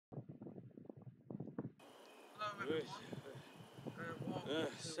Hello everyone, and welcome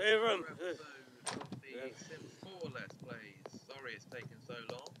to Savon. another episode of the Sims 4 Let's Plays. Sorry it's taken so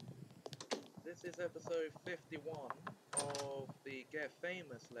long. This is episode 51 of the Get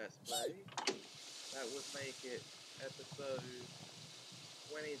Famous Let's Play. That would make it episode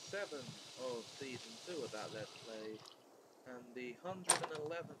 27 of season 2 of that Let's Play, and the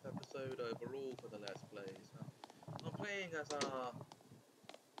 111th episode overall for the Let's Plays. I'm playing as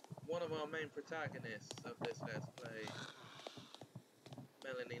one of our main protagonists of this Let's Play,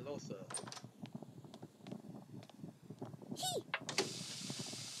 Melanie Lossa.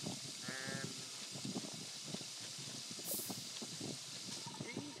 And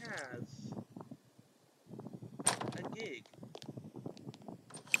she has a gig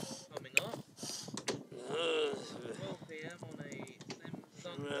coming up, 12 PM on a Sim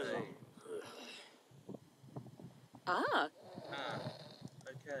Sunday.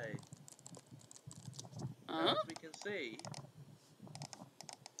 Okay. Now, as we can see,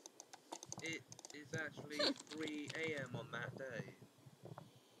 it is actually 3 AM on that day.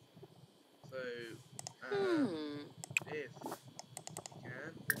 So, if you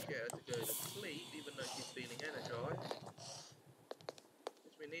can, just get her to go to sleep, even though she's feeling energized.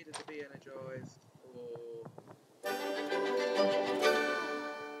 Because we needed to be energized for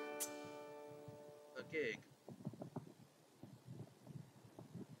a gig.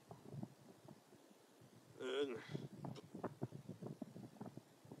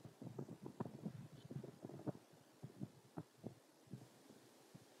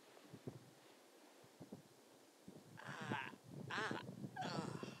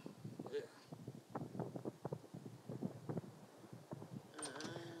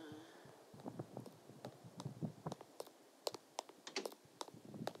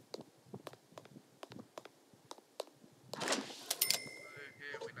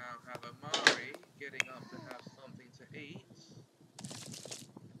 Here we now have Amari getting up to have something to eat,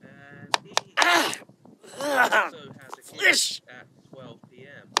 and he also has a gig at 12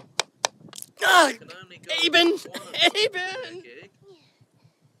 PM. You can only go to one of their gig.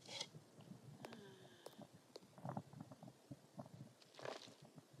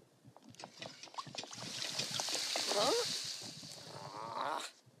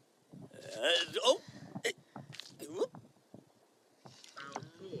 Now, of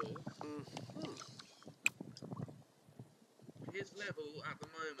course, his level at the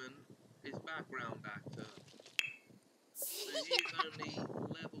moment is background actor. So he's only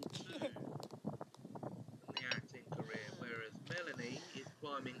level 2 in the acting career, whereas Melanie is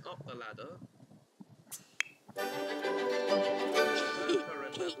climbing up the ladder. Her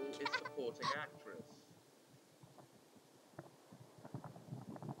current level is supporting actress.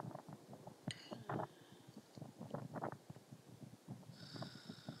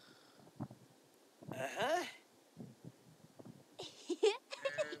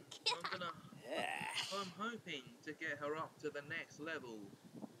 I'm hoping to get her up to the next level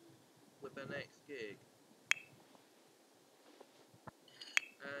with the next gig.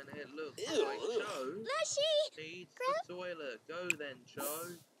 And it looks like Cho needs the toilet. Go then,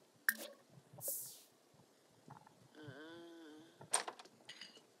 Cho.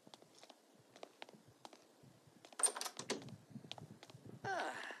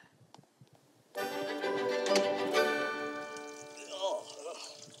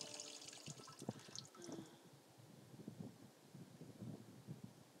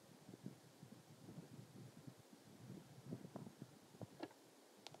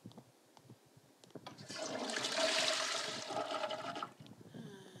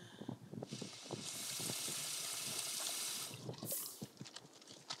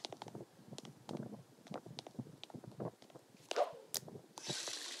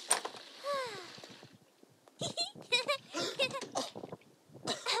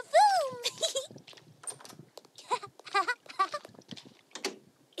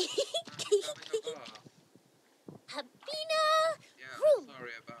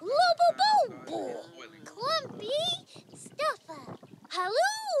 Sorry about that. Clumpy stuffer.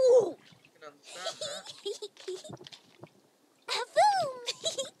 Hello. You can understand that.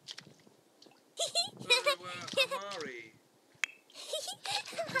 So, Amari, what do you want to do, buddy?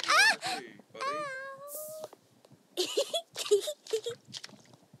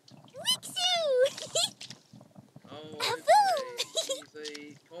 Oh, okay. He's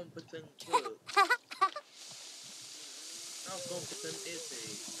a competent cook. How competent is he?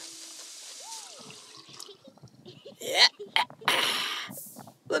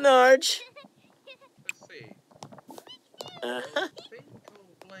 Lenarge. Let's see. I think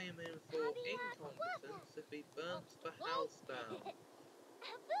I'll blame him for incompetence if he burns the house down.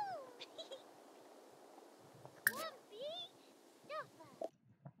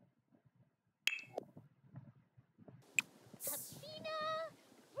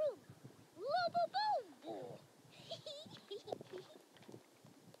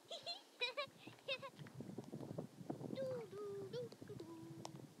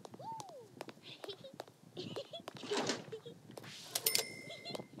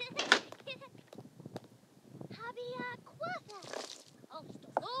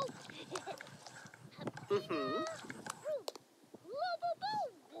 Mm-hmm.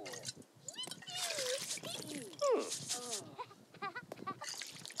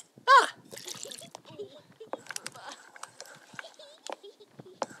 Ah!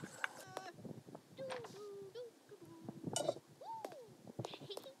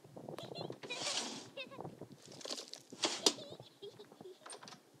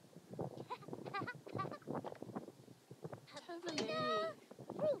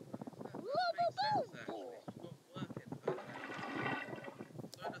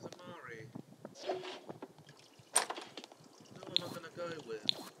 So does Amari. Who am I gonna go with?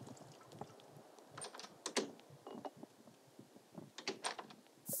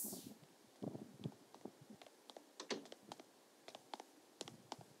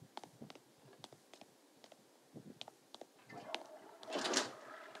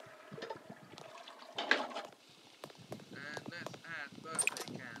 And let's add birthday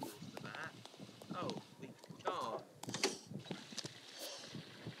candles to that. Oh, we can't.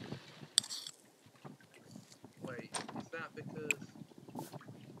 Wait, is that because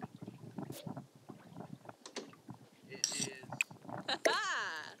it is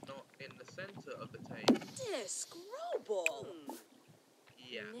not in the center of the table? Disgrobal.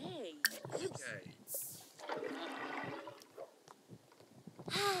 Yeah. Nay. Okay.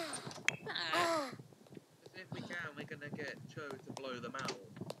 Because if we can, we're gonna get Cho to blow them out.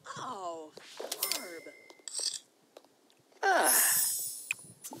 Oh, Barb. Ah.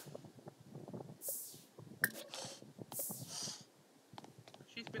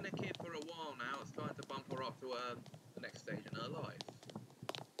 She's been a kid for a while now. It's time to bump her up to the next stage in her life.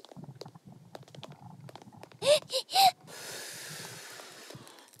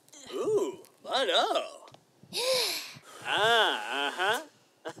 Ooh, I know. Uh-huh.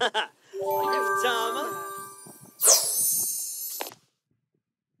 Tama.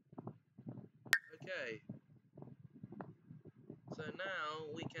 Okay. So now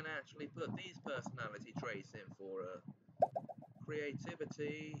we can actually put these personality traits in for her.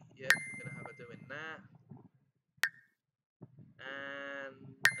 Creativity, yep, we're gonna have her doing that. And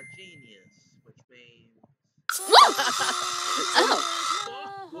a genius, which means... Oh.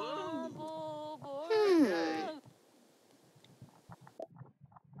 Whoa! Okay.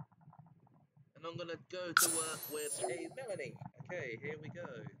 And I'm gonna go to work with a Melanie. Okay, here we go.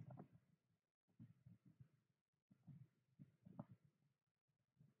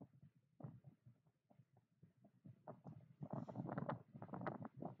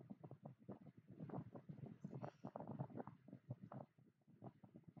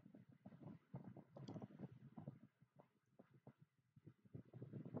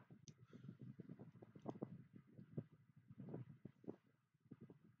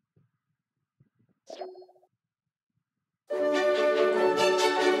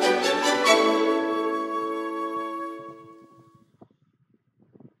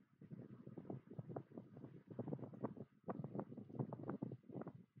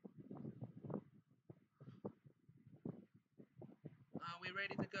 Are we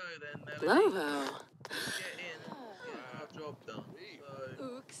ready to go then, Melanie? Lovo. Let's get in, get our job done. So,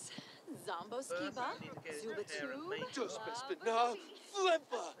 Ooks, Zombos first Kiba, we need to get into hair and makeup. Just bespina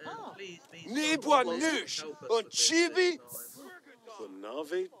flipper. And please be Nibwa so kind to noosh help us on with this chibi. this time.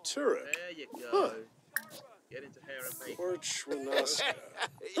 Flanavi Turek. There you go. Get into hair and makeup. Porch Winaska.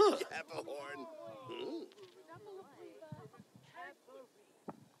 Yabahorn.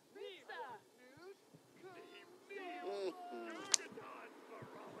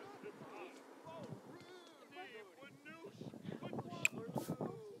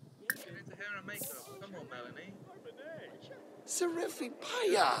 Get into hair and makeup. Come on, Melanie. Serifi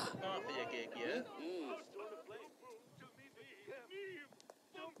Paya. Start for your gig, yeah?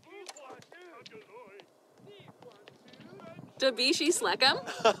 Dabishi Slekam,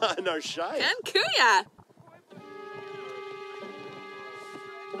 No shy. and Kuya.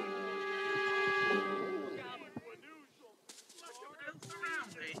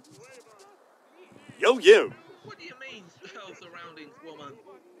 Surroundings? Yo, you. What do you mean, spell surroundings, woman?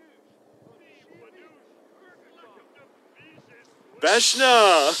 Beshna.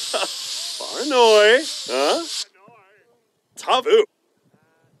 Farnoy. Huh? Tavu.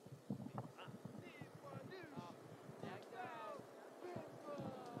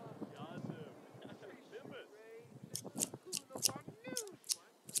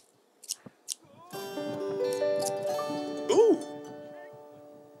 Ooh.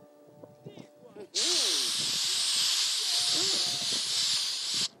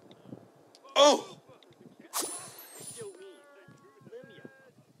 Oh.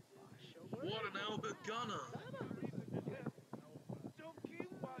 What an Albert Gunner.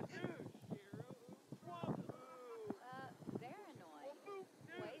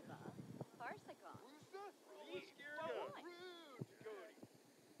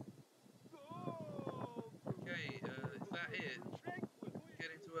 that it? Get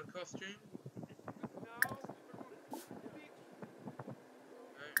into a costume?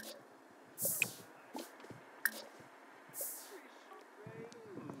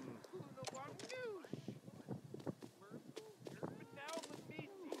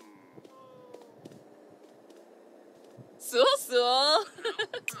 Sul. No,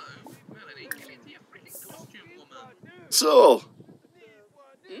 Melanie, get into your freaking costume, woman. So,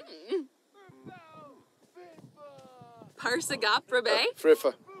 Parsagapra Bay.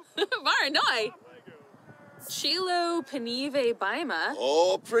 Friffa. Varanoi. Chilo Panive Baima.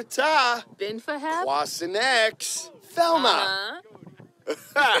 Oh, Prata. Binfaheb. Quasinex. Thelma.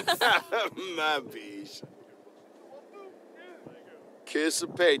 My bees. Kiss a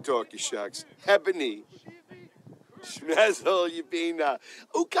pay, talkie shucks. Hebony. Schmezel, you been,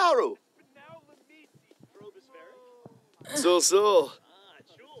 Ukaru. Sul.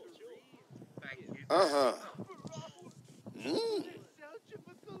 Thank you. Uh-huh.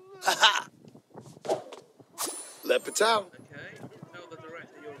 Lepatau. Okay, tell the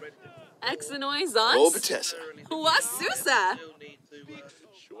director you're ready to Exanoi Oh, Zons. Batessa. necessarily Wasusa. still need to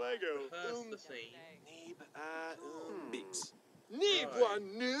Schwago. rehearse the scene. Beats.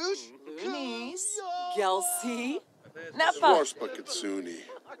 News. Gelsi. But there's Napa. Swarspa Katsuni.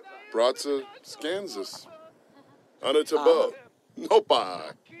 Bratza Skansis. Anataba.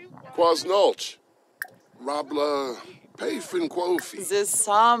 Nopa. Quasnulch. Rabla Payfin Quofi.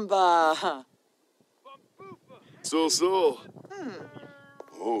 Zisamba. Sul.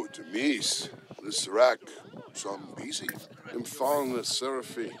 Oh, Demise. Lissarak. Some busy. Imfalna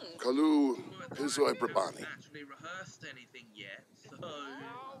Seraphi. Kalu Pizoi Brabani. actually rehearsed anything yet, so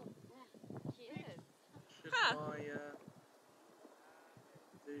should Huh. I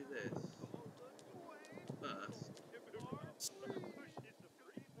do this first?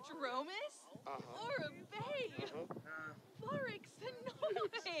 Dromus? Orabay. Florix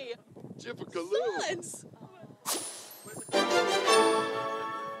Hanoi. Jippakaloo. Silence. Where's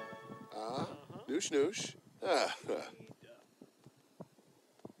the Noosh. Ah.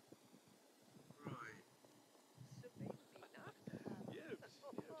 right?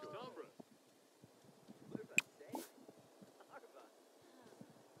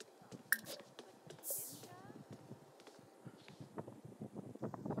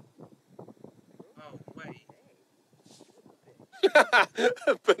 Oh wait.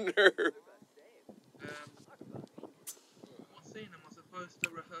 Benerve. What scene am I supposed to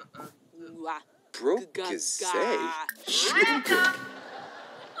rehearse? Brokasay.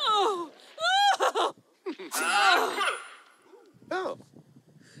 Oh. Oh.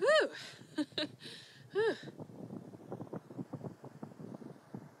 Whew.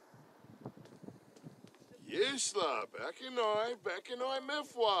 Yisla. Bekinoi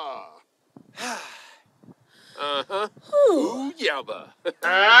Mifwa. Uh-huh. Ooh, yabba.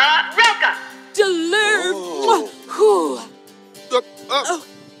 Delirve. Oh. Look,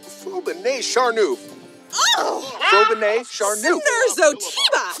 Frobene Charnouf. Frobene Charnouf. Nerzo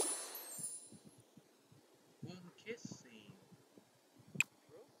Tiba. Warm kiss scene.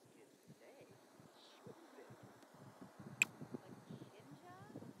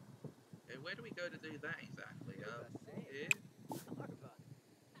 Okay, where do we go to do that exactly? Here?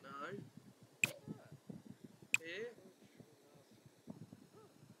 No. Here?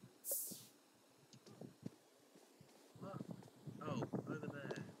 What? Oh, over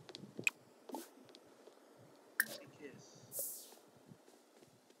there. Big kiss.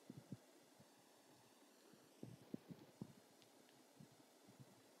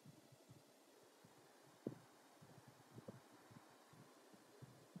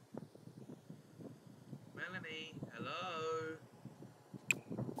 Melanie, hello.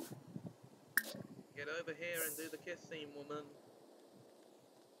 Get over here and do the kiss scene, woman.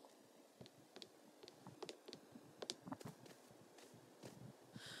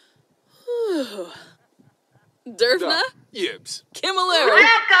 Derfna. Yibs. Kimaloo.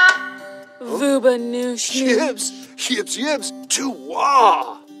 Vuba Noosh. Yibs.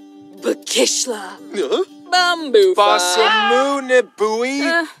 Tuwa. Bakishla. Huh? Bamboo. Basamu Nebui.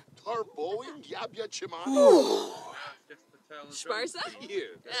 Tarboing Yabya Chimano. Just to tell the Sparsa?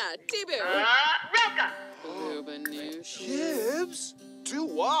 truth. Yeah, Tibu. Vuba Noosh. Yibs.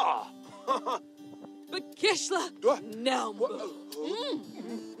 Tuwa. Bakishla. Nambo.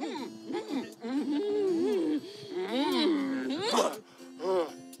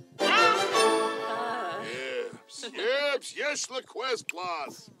 Yibs. Yes, La Quest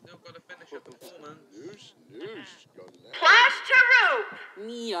Plus. Still gotta finish a performance. Noosh. Got that.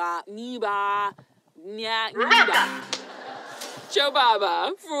 Nia. Niba. Nya. Niba. Chobaba.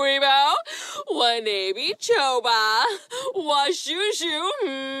 Fuibo. Wanabi choba. Washushu.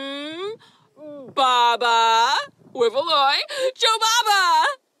 Baba. Wivaloy. Chobaba.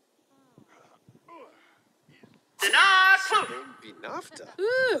 Binafta.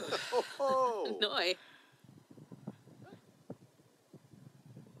 Ooh. Oh. Noi.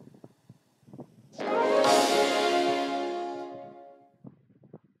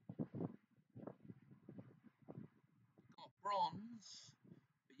 Got bronze,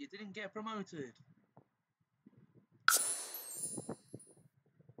 but you didn't get promoted.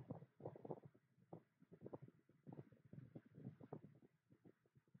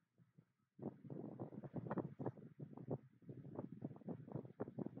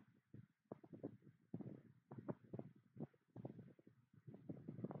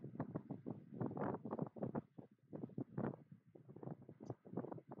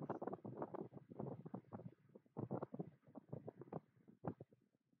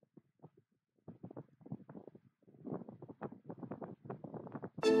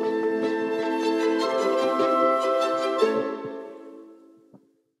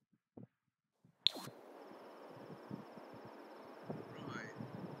 Right.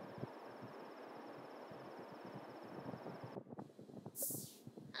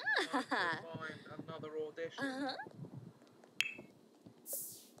 Time to find another audition.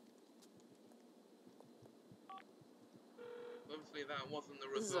 Obviously, that wasn't the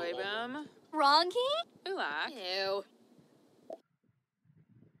result. I Zoibum. wanted. Ronky? Ulak. Ew.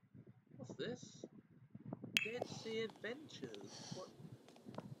 What's this? Dead Sea Adventures. What?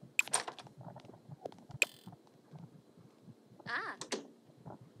 Ah.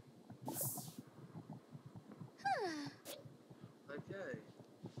 Okay.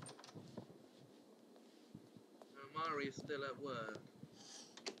 Mari's still at work.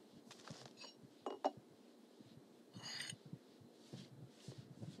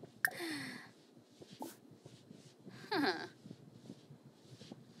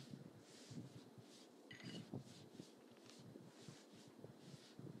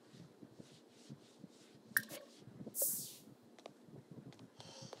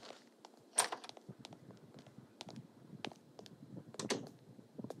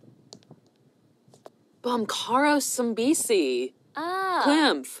 Bumkaro Sambisi. Ah.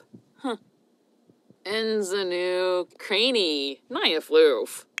 Plimth. Huh. Enzanu. Craney.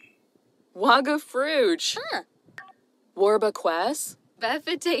 Nyafloof. Waga Fruch. Huh. Warba Quest.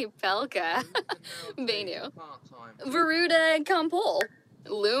 Befete Pelka. Benu. Part-time. Varuda Kampol.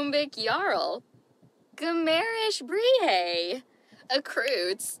 Lumbik Jarl. Gamerish Brihe.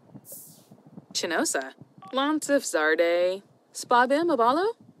 Accruits. Chinosa. Lantif Zarde. Spabim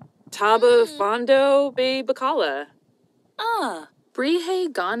Abalo. Taba Fondo Be Bakala. Ah. Brihe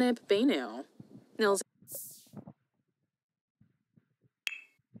Ganip Benu. Nils.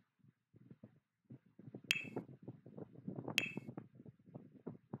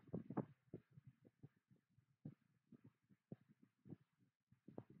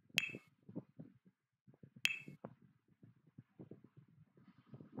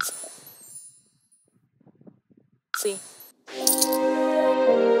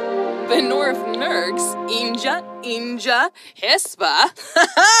 Benorf Nergs, Inja, Hespa.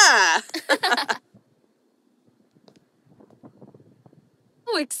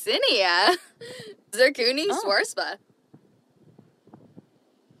 Wixinia. Zerkuni Oh. Swarspa.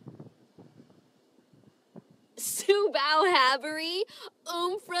 Subao Havery.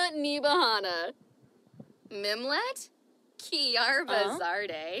 Umfront Nibahana. Mimlet. Kiarba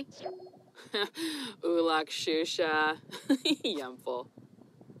Zarde. Ulak Shusha. Yumful.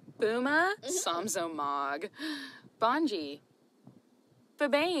 Buma, Samzo Mog. Bonji.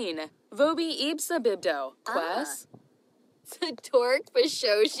 Fabane. Vobi Ibsa Bibdo. Quest. Torque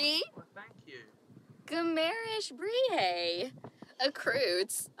Bashoshi. Well, thank you. Gamerish Brihe.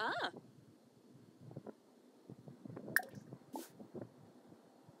 Accruits. Ah.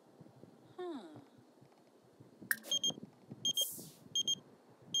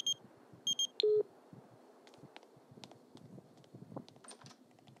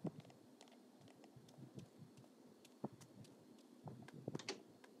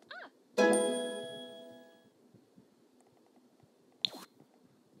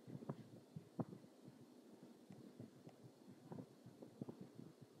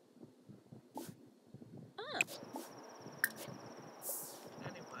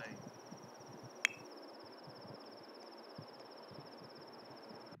 Anyway.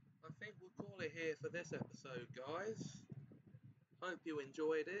 I think we'll call it here for this episode, guys. Hope you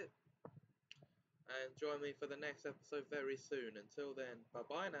enjoyed it. And join me for the next episode very soon. Until then,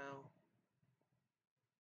 bye-bye now.